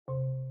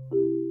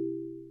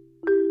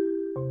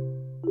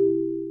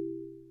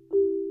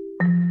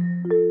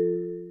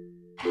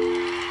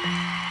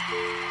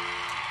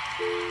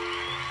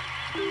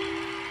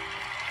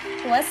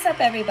What's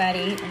up,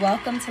 everybody?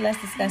 Welcome to Let's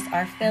Discuss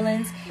Our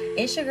Feelings.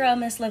 It's your girl,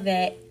 Miss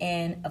Lavette,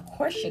 and of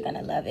course you're going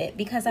to love it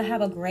because I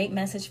have a great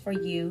message for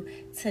you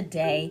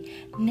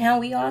today. Now,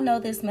 we all know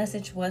this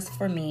message was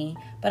for me,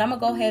 but I'm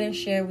going to go ahead and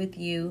share with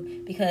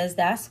you because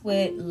that's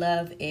what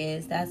love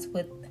is. That's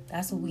what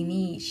we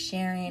need.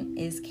 Sharing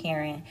is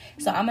caring.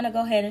 So I'm going to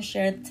go ahead and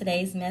share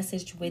today's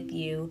message with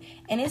you.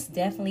 And it's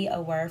definitely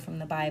a word from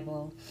the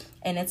Bible.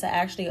 And it's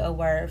actually a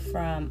word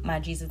from my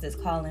Jesus is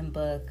Calling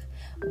book,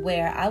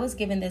 where I was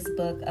given this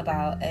book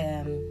about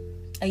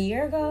a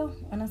year ago.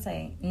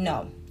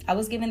 I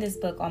was given this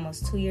book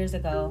almost 2 years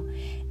ago.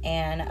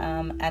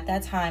 And at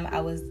that time,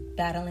 I was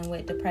battling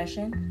with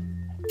depression.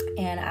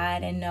 And I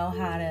didn't know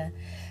how to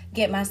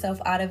get myself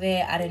out of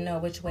it. I didn't know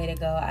which way to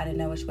go. I didn't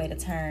know which way to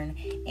turn.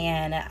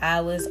 And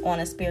I was on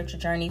a spiritual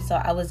journey. So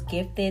I was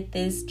gifted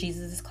this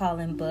Jesus is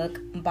Calling book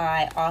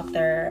by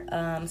author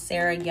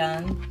Sarah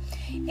Young.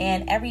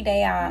 And every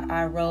day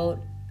I wrote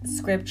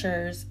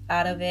scriptures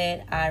out of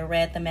it. I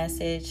read the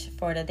message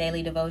for the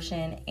daily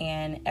devotion,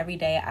 and every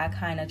day I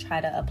kind of try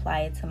to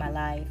apply it to my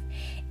life.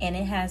 And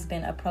it has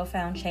been a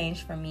profound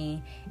change for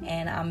me,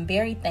 and I'm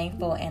very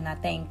thankful, and I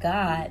thank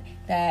God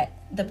that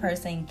the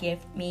person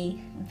gifted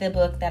me the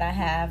book that I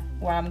have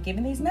where I'm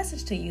giving these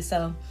messages to you.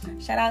 So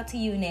shout out to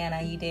you,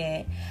 Nana. You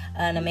did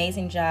an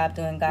amazing job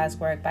doing God's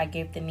work by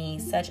gifting me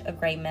such a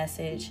great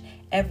message.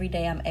 Every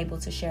day I'm able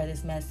to share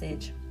this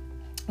message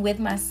with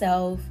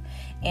myself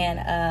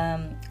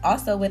and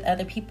also with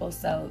other people.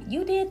 So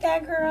you did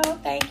that, girl.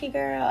 Thank you,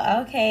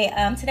 girl. Okay,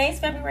 today's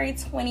February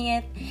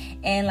 20th,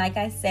 and like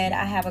I said,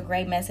 I have a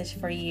great message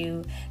for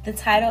you. The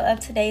title of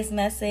today's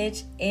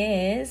message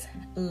is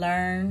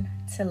Learn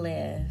to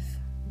Live.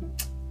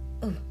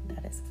 Ooh,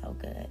 that is so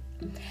good.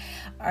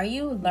 Are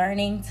you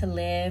learning to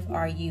live? Or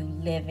are you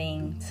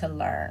living to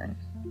learn?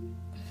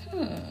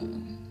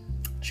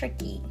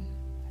 Tricky.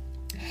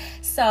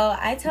 So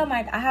I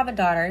have a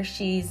daughter.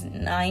 She's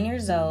 9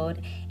 years old,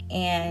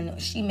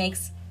 and she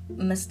makes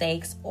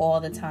mistakes all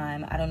the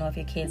time. I don't know if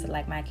your kids are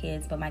like my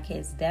kids, but my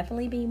kids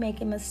definitely be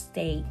making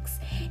mistakes.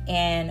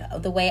 And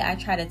the way I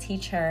try to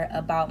teach her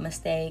about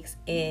mistakes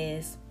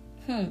is,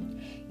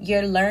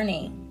 you're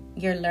learning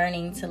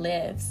to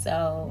live.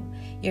 So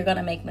you're going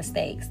to make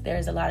mistakes.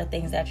 There's a lot of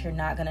things that you're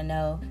not going to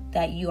know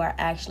that you are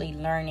actually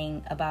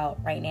learning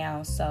about right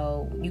now.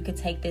 So you could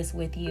take this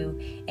with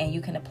you and you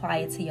can apply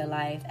it to your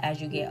life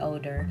as you get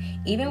older.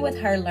 Even with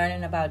her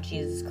learning about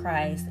Jesus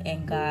Christ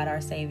and God,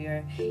 our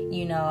Savior,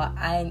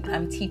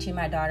 I'm teaching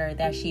my daughter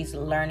that she's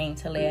learning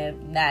to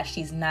live, that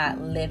she's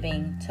not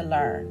living to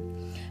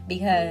learn,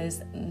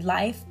 because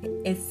life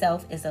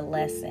itself is a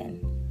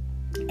lesson.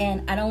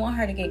 And I don't want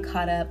her to get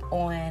caught up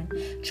on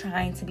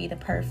trying to be the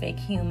perfect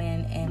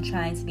human and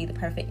trying to be the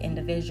perfect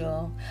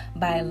individual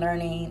by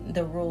learning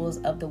the rules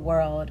of the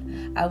world.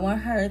 I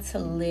want her to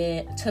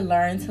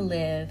learn to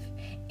live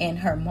in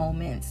her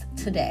moments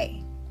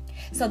today.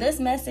 So this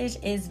message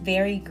is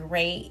very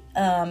great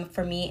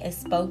for me. It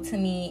spoke to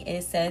me.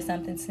 It says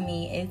something to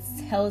me. It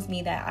tells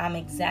me that I'm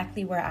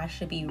exactly where I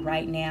should be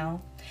right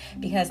now,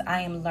 because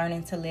I am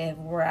learning to live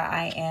where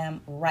I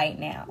am right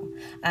now.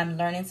 I'm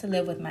learning to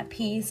live with my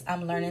peace.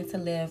 I'm learning to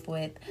live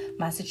with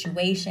my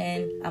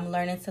situation. I'm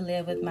learning to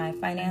live with my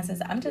finances.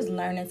 I'm just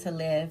learning to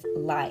live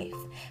life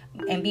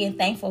and being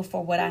thankful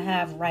for what I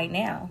have right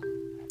now.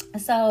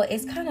 So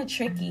it's kind of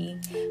tricky,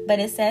 but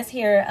it says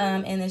here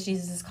in this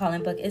Jesus is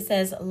Calling book, it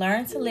says,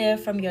 learn to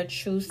live from your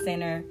true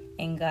center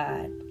in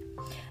God.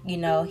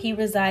 He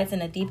resides in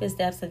the deepest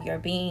depths of your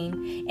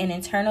being, an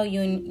internal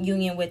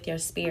union with your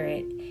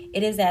spirit.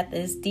 It is at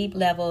this deep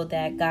level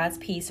that God's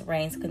peace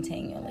reigns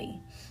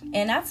continually.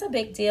 And that's a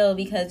big deal,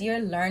 because you're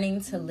learning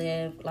to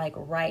live like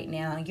right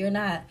now. You're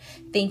not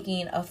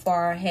thinking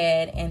afar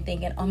ahead and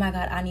thinking, oh my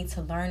God, I need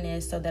to learn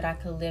this so that I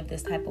could live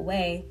this type of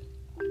way.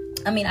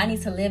 I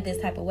need to live this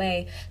type of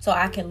way so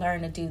I can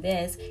learn to do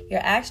this.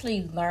 You're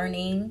actually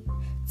learning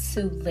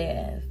to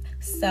live.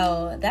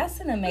 So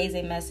that's an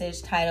amazing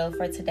message title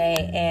for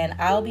today. And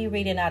I'll be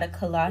reading out of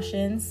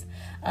Colossians.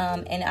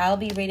 And I'll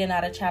be reading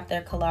out of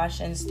chapter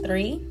Colossians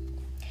 3.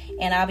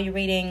 And I'll be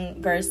reading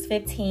verse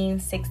 15,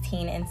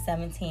 16, and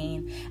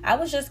 17. I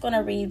was just going to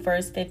read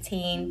verse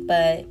 15,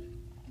 but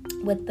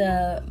with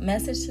the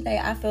message today,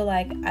 I feel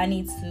like I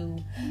need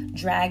to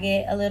drag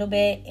it a little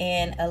bit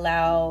and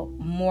allow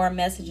more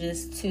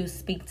messages to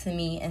speak to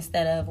me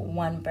instead of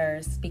one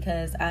verse,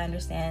 because I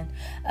understand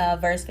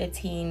verse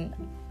 15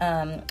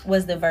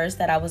 was the verse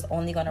that I was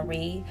only going to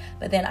read,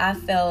 but then I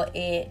felt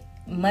it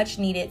much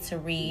needed to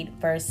read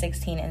verse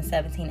 16 and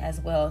 17 as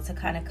well, to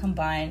kind of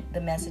combine the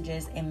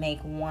messages and make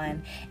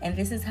one. And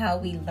this is how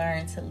we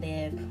learn to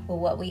live with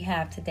what we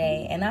have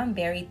today. And I'm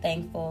very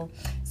thankful.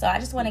 So I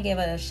just want to give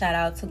a shout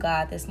out to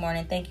God this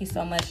morning. Thank you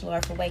so much,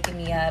 Lord, for waking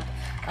me up,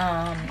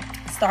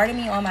 starting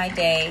me on my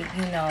day,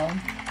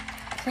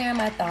 clearing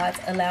my thoughts,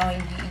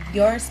 allowing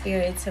your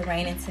spirit to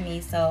reign into me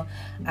so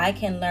I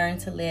can learn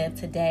to live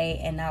today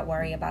and not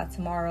worry about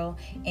tomorrow,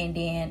 and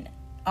then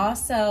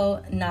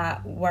also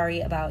not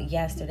worry about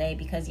yesterday,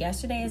 because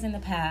yesterday is in the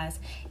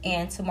past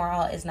and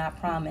tomorrow is not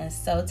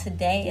promised. So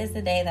today is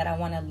the day that I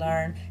want to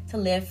learn to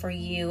live for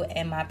you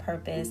and my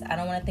purpose. I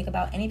don't want to think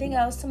about anything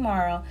else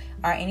tomorrow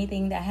or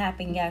anything that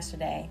happened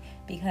yesterday,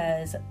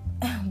 because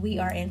we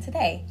are in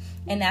today.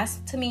 And that's,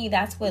 to me,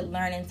 that's what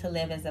learning to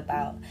live is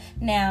about.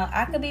 Now,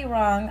 I could be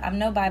wrong. I'm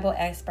no Bible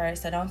expert,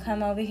 so don't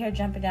come over here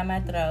jumping down my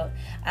throat.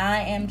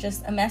 I am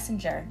just a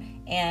messenger,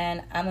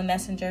 and I'm a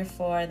messenger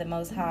for the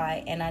Most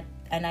High, and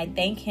I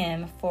thank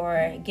him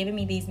for giving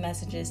me these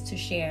messages to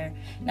share,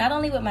 not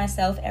only with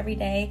myself every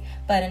day,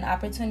 but an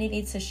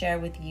opportunity to share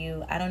with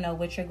you. I don't know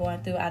what you're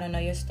going through. I don't know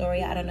your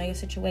story. I don't know your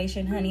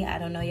situation, honey. I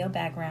don't know your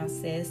background,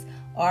 sis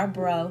or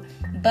bro.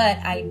 But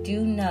I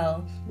do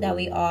know that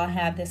we all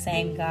have the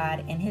same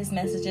God, and his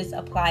messages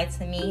apply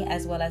to me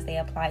as well as they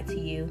apply to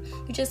you.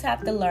 You just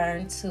have to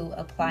learn to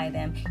apply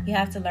them. You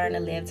have to learn to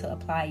live to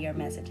apply your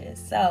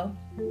messages. So,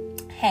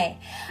 hey,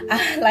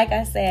 like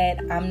I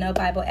said, I'm no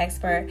Bible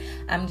expert.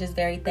 I'm just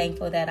very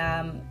thankful that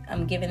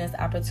I'm given this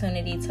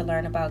opportunity to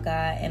learn about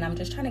God, and I'm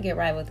just trying to get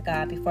right with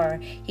God before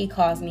he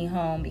calls me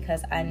home,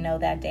 because I know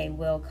that day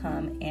will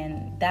come,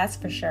 and that's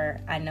for sure.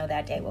 I know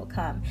that day will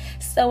come.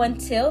 So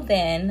until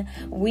then,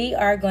 we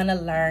are going to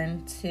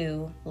learn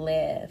to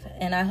live,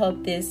 and I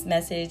hope this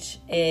message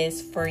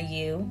is for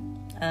you.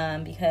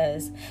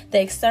 Because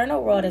the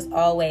external world is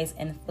always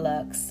in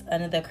flux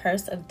under the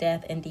curse of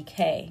death and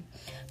decay.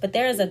 But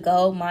there is a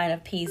gold mine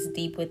of peace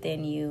deep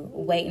within you,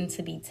 waiting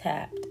to be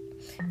tapped.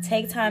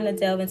 Take time to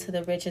delve into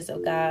the riches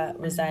of God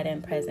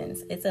residing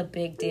presence. It's a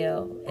big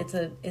deal. It's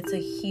a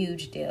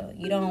huge deal.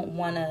 You don't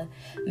want to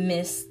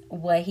miss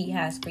what he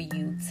has for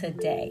you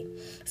today.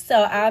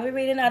 So I'll be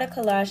reading out of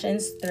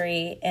Colossians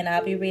 3, and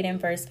I'll be reading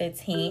verse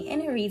 15,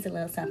 and it reads a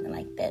little something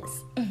like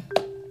this.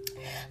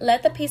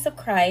 Let the peace of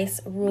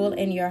Christ rule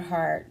in your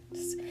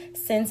hearts,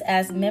 since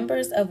as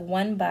members of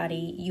one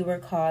body you were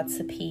called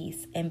to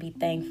peace, and be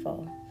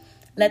thankful.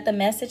 Let the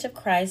message of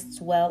Christ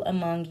dwell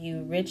among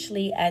you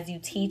richly as you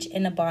teach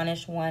and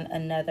admonish one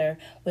another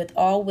with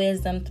all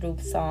wisdom through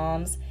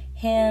psalms,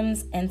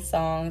 hymns, and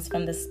songs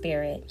from the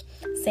Spirit,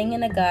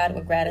 singing to God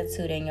with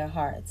gratitude in your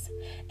hearts.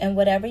 And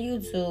whatever you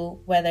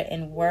do, whether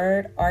in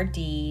word or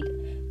deed,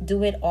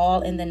 do it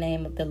all in the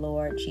name of the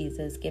Lord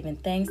Jesus, giving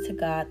thanks to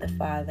God the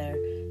Father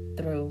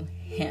through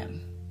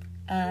him.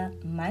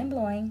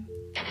 Mind-blowing.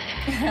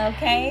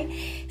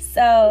 Okay?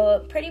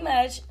 So pretty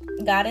much,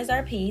 God is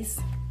our peace.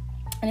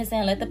 And it's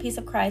saying, let the peace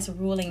of Christ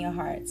rule in your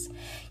hearts.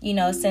 You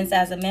know, since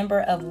as a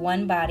member of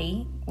one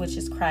body, which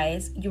is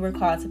Christ, you were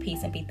called to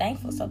peace, and be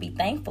thankful. So be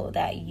thankful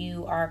that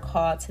you are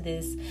called to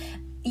this.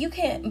 You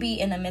can't be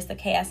in the midst of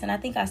chaos. And I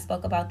think I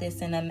spoke about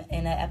this in an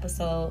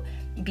episode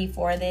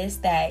before this,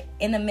 that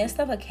in the midst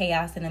of a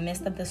chaos, in the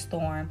midst of the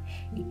storm,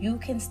 you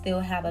can still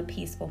have a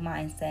peaceful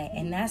mindset.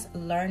 And that's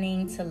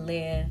learning to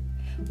live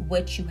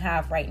what you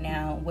have right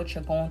now, what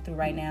you're going through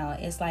right now.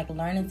 It's like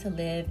learning to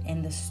live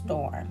in the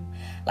storm.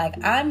 Like,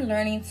 I'm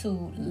learning to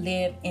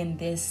live in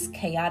this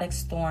chaotic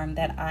storm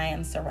that I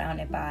am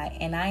surrounded by,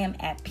 and I am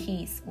at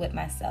peace with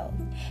myself.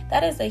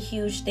 That is a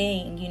huge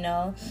thing, you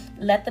know.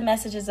 Let the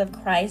messages of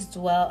Christ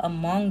dwell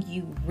among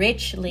you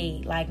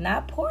richly, like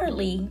not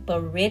poorly,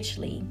 but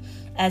richly,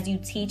 as you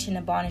teach and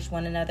admonish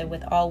one another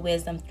with all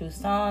wisdom through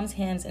psalms,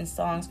 hymns, and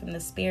songs from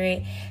the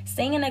Spirit,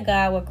 singing to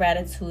God with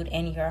gratitude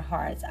in your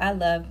hearts. I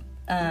love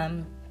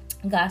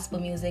gospel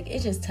music. It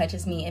just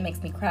touches me. It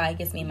makes me cry. It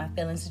gets me in my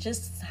feelings.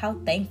 Just how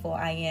thankful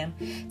I am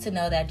to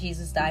know that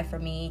Jesus died for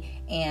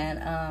me,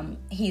 and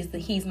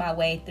he's my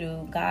way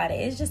through God.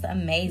 It's just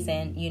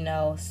amazing, you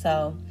know.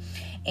 So,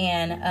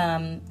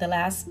 and the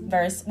last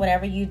verse,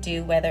 whatever you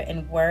do, whether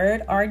in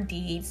word or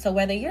deed, so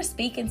whether you're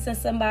speaking to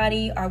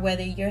somebody or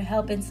whether you're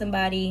helping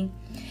somebody,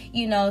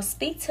 you know,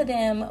 speak to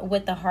them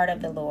with the heart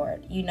of the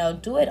Lord. You know,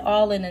 do it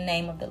all in the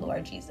name of the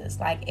Lord Jesus.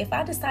 Like, if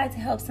I decide to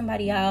help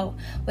somebody out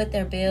with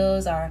their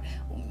bills or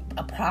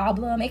a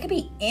problem, it could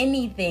be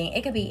anything.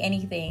 It could be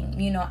anything.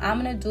 You know, I'm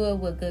going to do it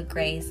with good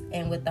grace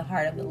and with the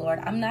heart of the Lord.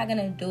 I'm not going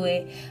to do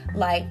it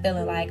like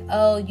feeling like,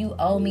 oh, you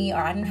owe me, or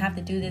I didn't have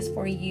to do this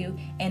for you.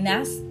 And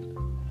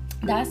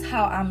that's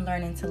how I'm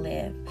learning to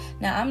live.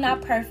 Now, I'm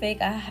not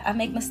perfect. I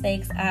make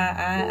mistakes.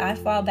 I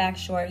fall back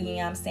short. You know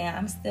what I'm saying?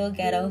 I'm still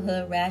ghetto,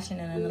 hood, ratchet,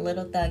 and a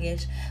little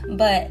thuggish.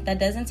 But that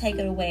doesn't take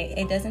it away.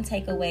 It doesn't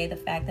take away the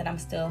fact that I'm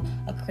still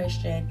a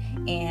Christian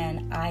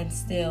and I'm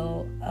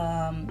still,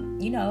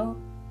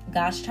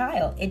 God's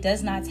child. It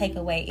does not take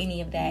away any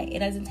of that. It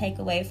doesn't take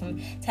away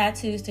from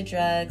tattoos to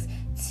drugs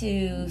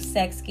to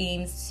sex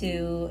schemes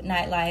to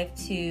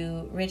nightlife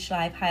to rich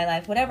life, high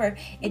life, whatever.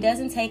 It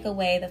doesn't take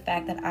away the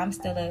fact that I'm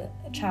still a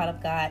child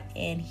of God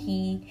and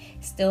he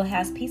still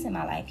has peace in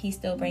my life. He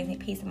still brings me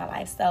peace in my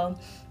life. So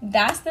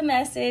that's the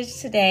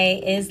message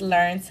today, is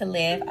learn to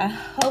live. I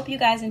hope you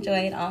guys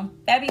enjoyed on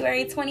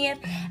February 20th.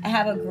 I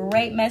have a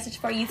great message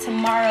for you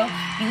tomorrow.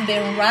 You've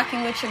been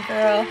rocking with your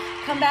girl.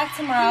 Come back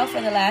tomorrow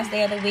for the last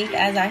day of the week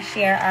as I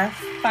share our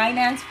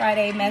Finance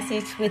Friday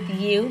message with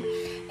you.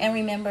 And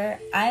remember,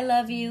 I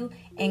love you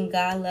and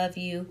God love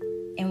you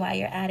And while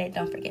you're at it,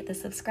 don't forget to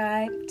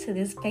subscribe to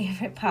this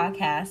favorite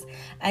podcast.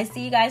 I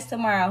see you guys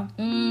tomorrow.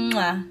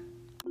 Mwah.